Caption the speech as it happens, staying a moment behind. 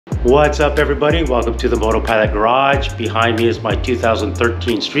What's up everybody? Welcome to the Motopilot Garage. Behind me is my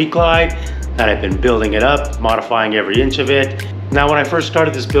 2013 Street Glide that I've been building it up, modifying every inch of it. Now when I first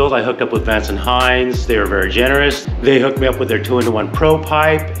started this build, I hooked up with Vance Hines. They were very generous. They hooked me up with their 2-in-1 Pro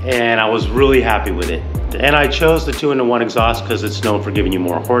pipe and I was really happy with it. And I chose the 2-in-1 exhaust because it's known for giving you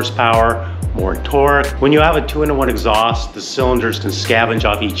more horsepower, more torque. When you have a 2-in-1 exhaust, the cylinders can scavenge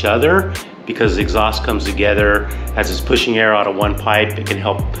off each other because the exhaust comes together as it's pushing air out of one pipe. It can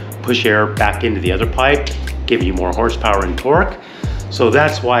help push air back into the other pipe, give you more horsepower and torque. So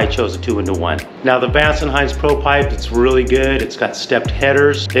that's why I chose a 2-in-1. Now the Vance Hines Pro pipe, it's really good. It's got stepped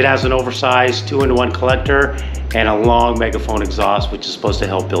headers. It has an oversized 2-in-1 collector and a long megaphone exhaust, which is supposed to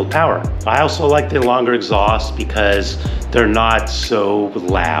help build power. I also like the longer exhaust because they're not so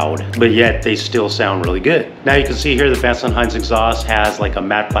loud, but yet they still sound really good. Now you can see here the Vance Hines exhaust has like a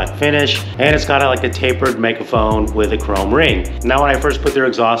matte black finish and it's got like a tapered megaphone with a chrome ring. Now when I first put their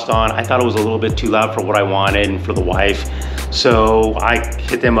exhaust on, I thought it was a little bit too loud for what I wanted and for the wife. So I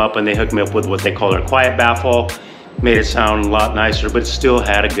hit them up and they hooked me up with what they call their quiet baffle. Made it sound a lot nicer, but still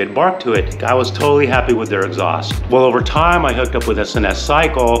had a good bark to it. I was totally happy with their exhaust. Well, over time, I hooked up with S&S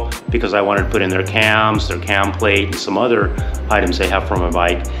Cycle because I wanted to put in their cams, their cam plate, and some other items they have for my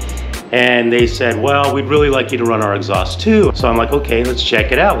bike. And they said, well, we'd really like you to run our exhaust too. So I'm like, okay, let's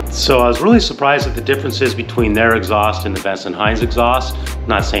check it out. So I was really surprised at the differences between their exhaust and the Vance Hines exhaust. I'm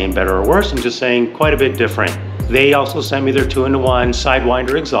not saying better or worse, I'm just saying quite a bit different. They also sent me their 2-in-1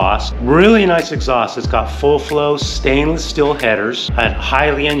 Sidewinder exhaust. Really nice exhaust. It's got full flow stainless steel headers, a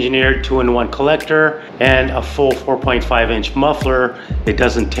highly engineered 2-in-1 collector, and a full 4.5-inch muffler. It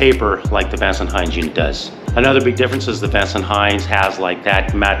doesn't taper like the Vance Hines unit does. Another big difference is the Vance Hines has like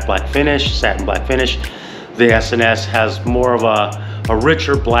that matte black finish, satin black finish. The S&S has more of a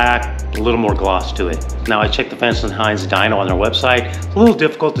richer black, a little more gloss to it. Now I checked the Vance Hines dyno on their website. It's a little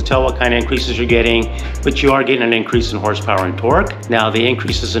difficult to tell what kind of increases you're getting, but you are getting an increase in horsepower and torque. Now the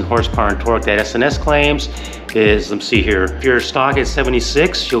increases in horsepower and torque that S&S claims is, let's see here, if you're stock at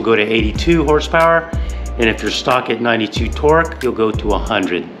 76, you'll go to 82 horsepower, and if you're stock at 92 torque, you'll go to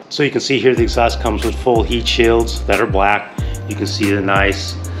 100. So you can see here the exhaust comes with full heat shields that are black. You can see the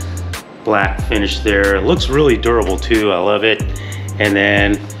nice black finish there. It looks really durable too, I love it. And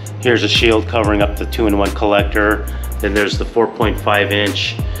then here's a shield covering up the 2-in-1 collector. Then there's the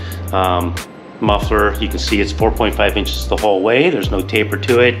 4.5-inch muffler. You can see it's 4.5 inches the whole way. There's no taper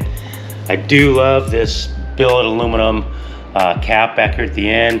to it. I do love this billet aluminum cap back here at the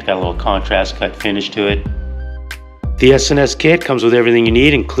end. Got a little contrast cut finish to it. The S&S kit comes with everything you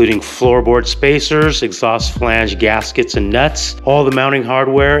need, including floorboard spacers, exhaust flange gaskets and nuts, all the mounting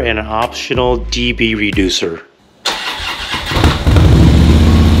hardware, and an optional dB reducer.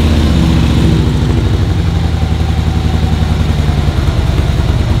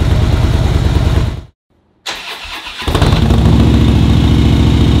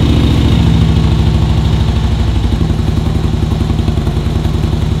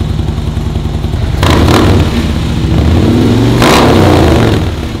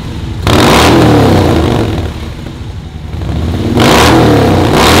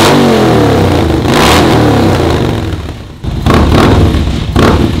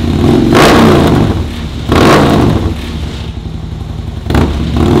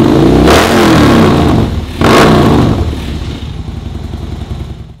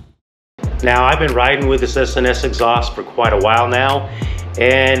 Now I've been riding with this S&S exhaust for quite a while now,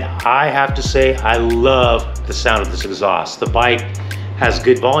 and I have to say I love the sound of this exhaust. The bike has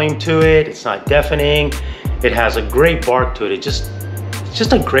good volume to it, it's not deafening, it has a great bark to it. It's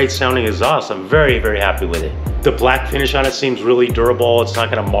just a great sounding exhaust. I'm very, very happy with it. The black finish on it seems really durable. It's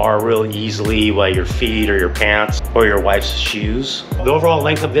not gonna mar real easily by your feet or your pants or your wife's shoes. The overall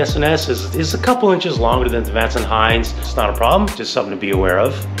length of the S&S is a couple inches longer than the Vance Hines. It's not a problem, just something to be aware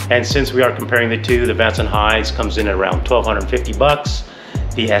of. And since we are comparing the two, the Vance Hines comes in at around $1,250.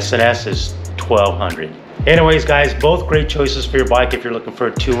 The S&S is $1,200. Anyways guys, both great choices for your bike if you're looking for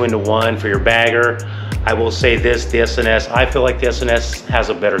a 2-in-1 for your bagger. I will say this, the S&S, I feel like the S&S has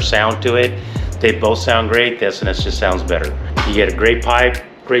a better sound to it. They both sound great, the S&S just sounds better. You get a great pipe,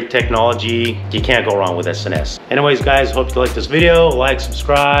 great technology, you can't go wrong with S&S. Anyways guys, hope you like this video, like,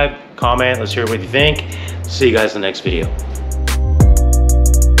 subscribe, comment, let's hear what you think. See you guys in the next video.